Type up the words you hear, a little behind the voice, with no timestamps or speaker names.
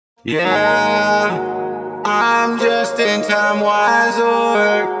Yeah, I'm Justin Time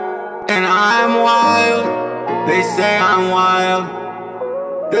Whyzork, and I'm wild. They say I'm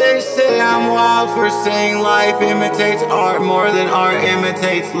wild. They say I'm wild for saying life imitates art more than art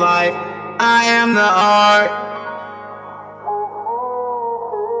imitates life. I am the art.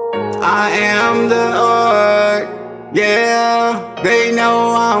 I am the art. Yeah, they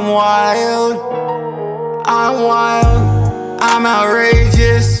know I'm wild. I'm wild. I'm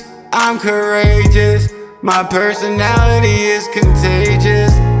outrageous. I'm courageous. My personality is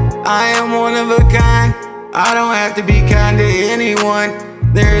contagious. I am one of a kind. I don't have to be kind to anyone.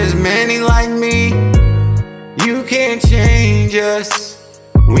 There is many like me. You can't change us.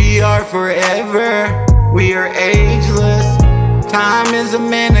 We are forever. We are ageless. Time is a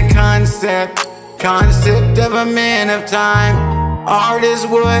man of concept. Concept of a man of time. Art is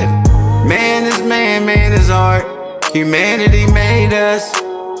what? Man is man, man is art. Humanity made us.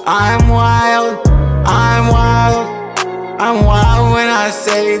 I'm wild, I'm wild, I'm wild when I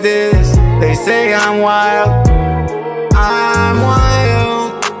say this. They say I'm wild, I'm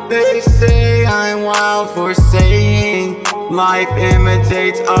wild. They say I'm wild for saying life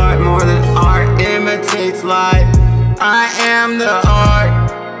imitates art more than art imitates life. I am the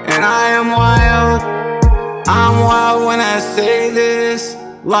art, and I am wild. I'm wild when I say this.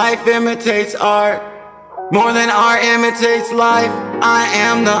 Life imitates art more than art imitates life. I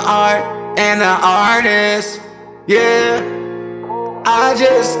am the art and the artist. Yeah, I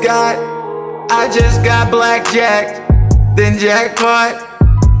just got blackjacked, then jackpot.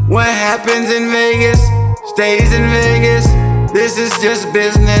 What happens in Vegas stays in Vegas. This is just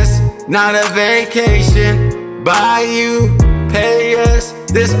business, not a vacation. Buy you, pay us.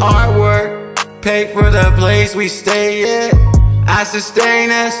 This artwork, pay for the place we stay at. I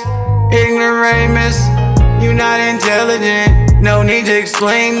sustain us, ignoramus. You not intelligent, no need to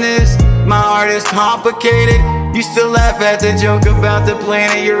explain this. My art is complicated. You still laugh at the joke about the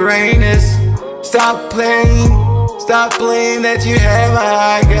planet Uranus. Stop playing that you have a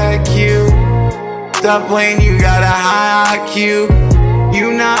high IQ. Stop playing you got a high IQ.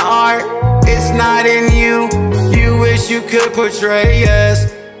 You not art, it's not in you. You wish you could portray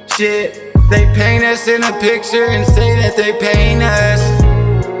us. Shit, they paint us in a picture and say that they paint us,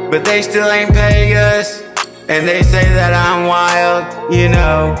 but they still ain't pay us. And they say that I'm wild, you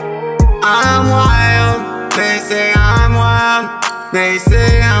know. I'm wild, they say I'm wild. They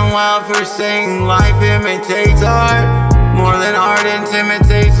say I'm wild for saying life imitates art more than art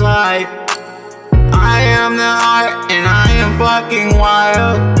intimidates life. I am the art and I am fucking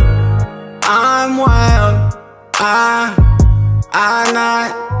wild. I'm wild,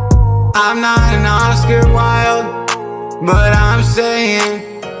 I'm not an Oscar Wilde, but I'm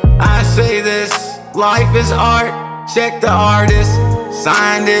saying, I say this. Life is art, check the artist,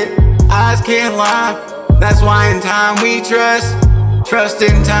 signed it, eyes can't lie. That's why in time we trust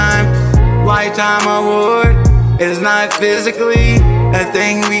in time. Lifetime award is not physically a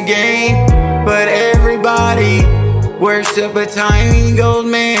thing we gain, but everybody worship a tiny gold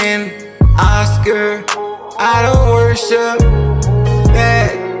man. Oscar, I don't worship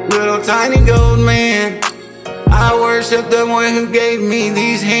that little tiny gold man. I worship the one who gave me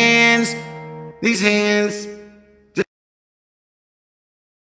these hands. These hands